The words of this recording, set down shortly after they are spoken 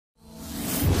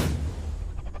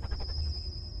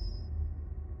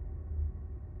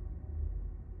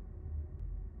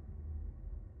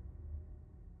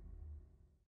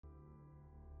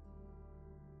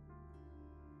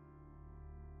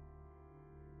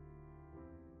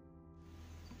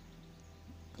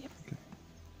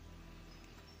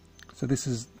So this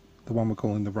is the one we're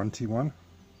calling the Runty one.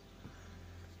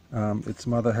 Its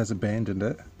mother has abandoned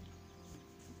it.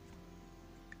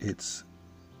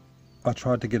 I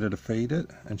tried to get her to feed it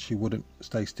and she wouldn't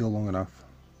stay still long enough.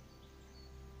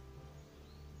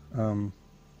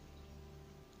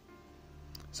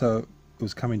 So it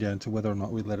was coming down to whether or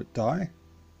not we let it die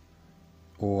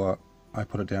or I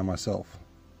put it down myself.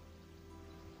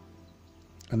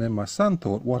 And then my son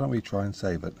thought, why don't we try and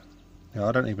save it? Now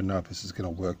I don't even know if this is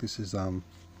going to work. This is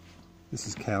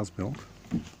cow's milk.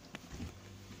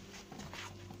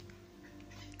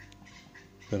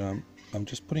 But I'm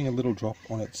just putting a little drop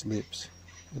on its lips.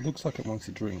 It looks like it wants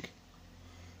a drink.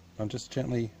 I'm just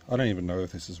gently, I don't even know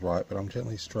if this is right, but I'm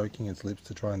gently stroking its lips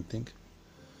to try and think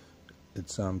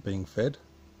it's being fed.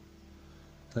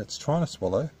 And it's trying to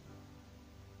swallow.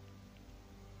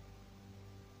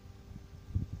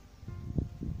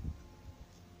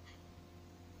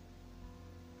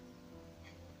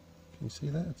 Can you see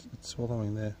that? It's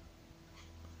swallowing there.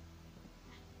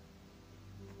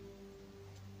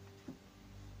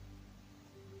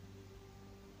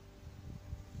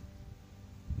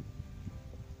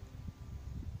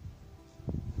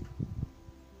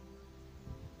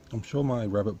 I'm sure my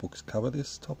rabbit books cover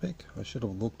this topic. I should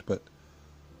have looked, but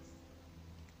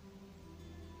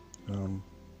you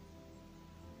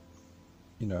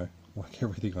know, like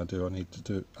everything I do, I need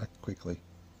to act quickly.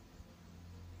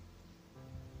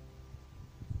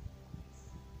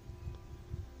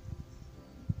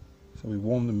 So we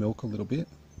warm the milk a little bit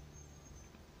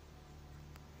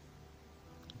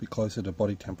closer to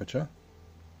body temperature,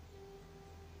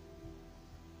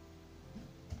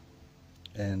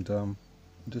 and I'm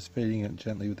just feeding it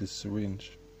gently with this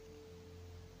syringe.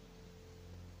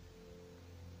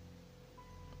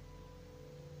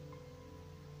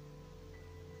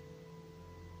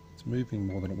 It's moving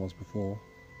more than it was before.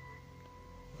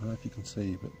 I don't know if you can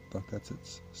see, but like that's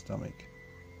its stomach.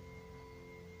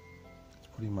 It's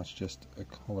pretty much just a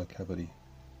hollow cavity,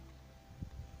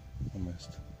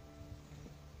 almost.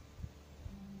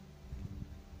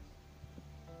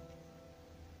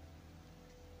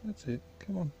 That's it,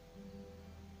 come on.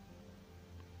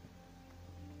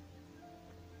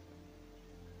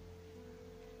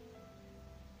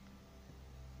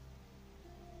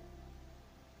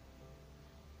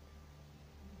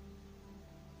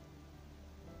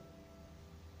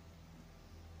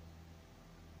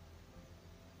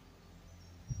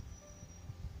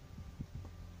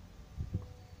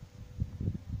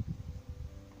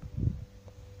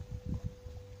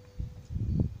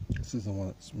 This is the one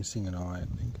that's missing an eye, I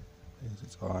think. There's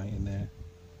its eye in there.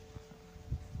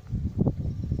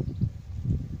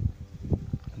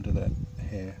 Under that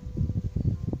hair.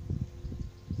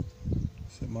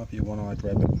 So it might be a one-eyed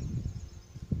rabbit.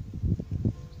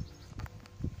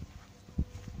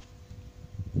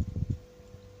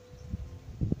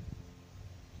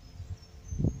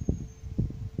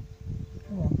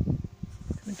 Come on,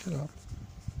 drink it up.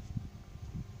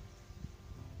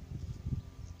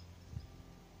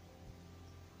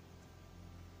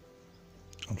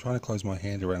 I'm trying to close my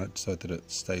hand around it so that it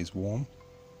stays warm,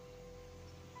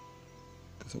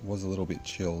 because it was a little bit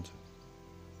chilled.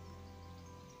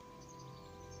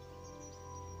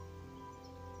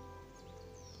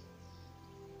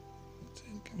 That's it,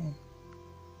 come on.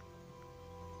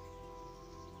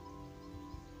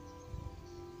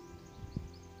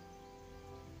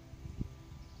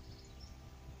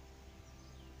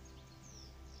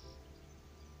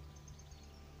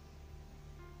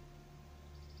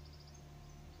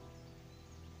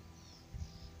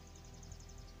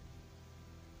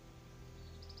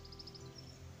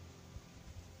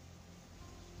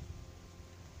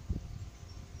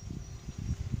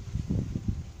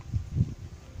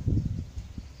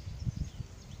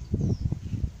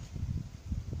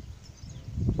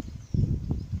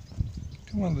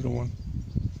 Come on, little one.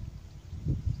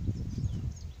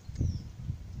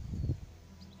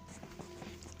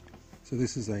 So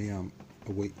this is a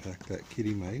wheat pack that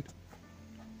Kitty made.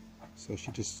 So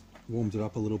she just warmed it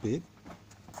up a little bit,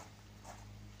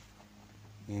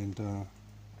 and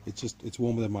it's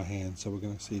warmer than my hand. So we're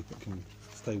going to see if it can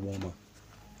stay warmer.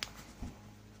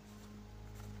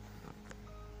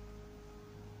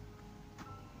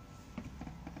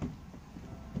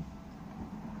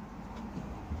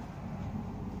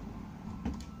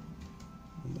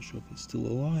 I'm not sure if it's still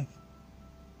alive.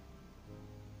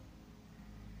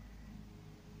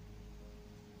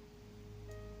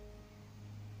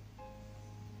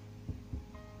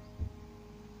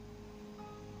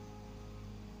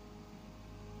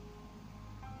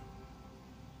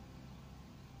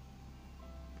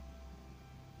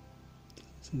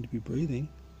 Doesn't seem to be breathing.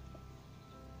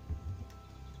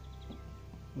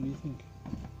 What do you think?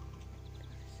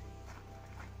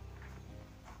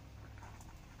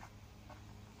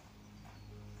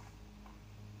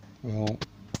 Well,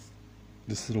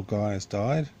 this little guy has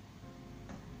died.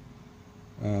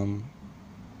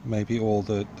 Maybe all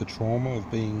the trauma of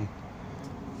being,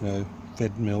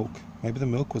 fed milk. Maybe the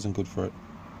milk wasn't good for it.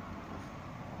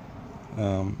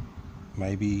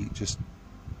 Maybe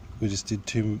we just did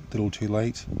too little too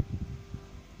late.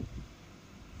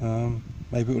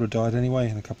 Maybe it would have died anyway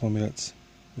in a couple of minutes.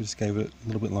 We just gave it a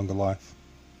little bit longer life.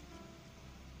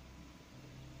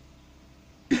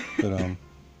 But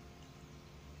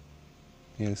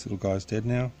yeah, this little guy's dead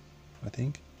now, I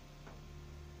think.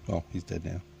 Well, he's dead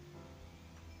now.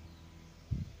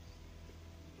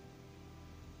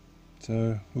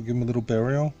 So we'll give him a little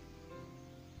burial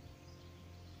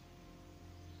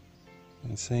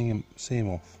and see him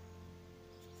off.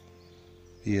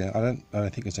 Yeah, I don't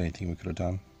think there's anything we could have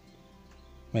done.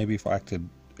 Maybe if I acted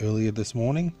earlier this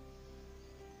morning,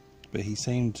 but he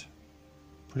seemed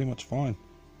pretty much fine.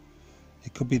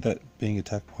 It could be that being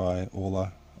attacked by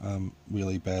Orla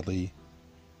really badly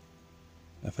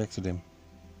affected him,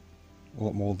 a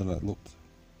lot more than it looked.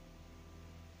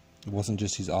 It wasn't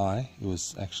just his eye, it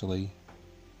was actually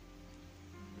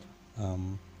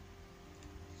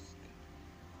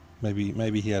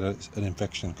maybe he had an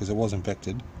infection, because it was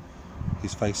infected.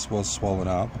 His face was swollen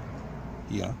up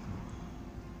here.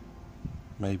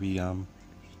 Maybe yeah,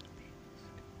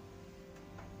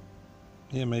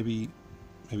 maybe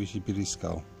she bit his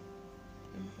skull.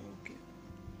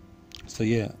 So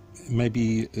yeah,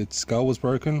 maybe its skull was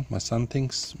broken. My son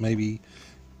thinks, maybe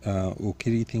or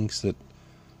Kitty thinks that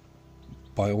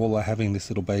by Orla having this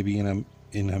little baby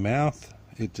in her mouth,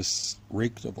 it just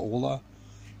reeked of Orla,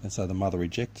 and so the mother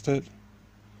rejected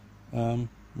it.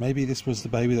 Maybe this was the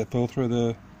baby that fell through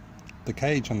the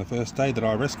cage on the first day that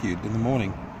I rescued in the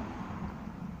morning,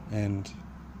 and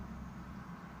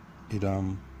it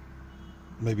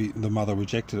maybe the mother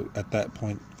rejected it at that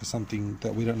point for something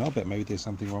that we don't know about. Maybe there's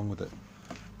something wrong with it,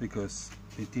 because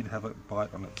it did have a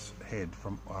bite on its head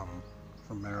from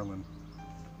Marilyn.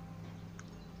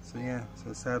 So yeah,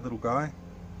 so a sad little guy.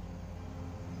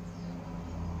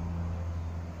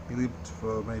 He lived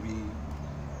for maybe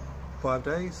 5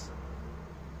 days,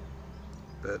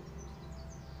 but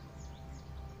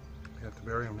we have to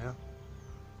bury him now.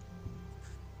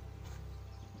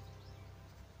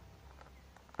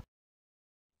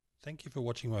 Thank you for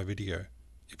watching my video.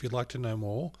 If you'd like to know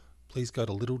more, please go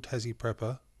to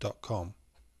littletassyprepper.com.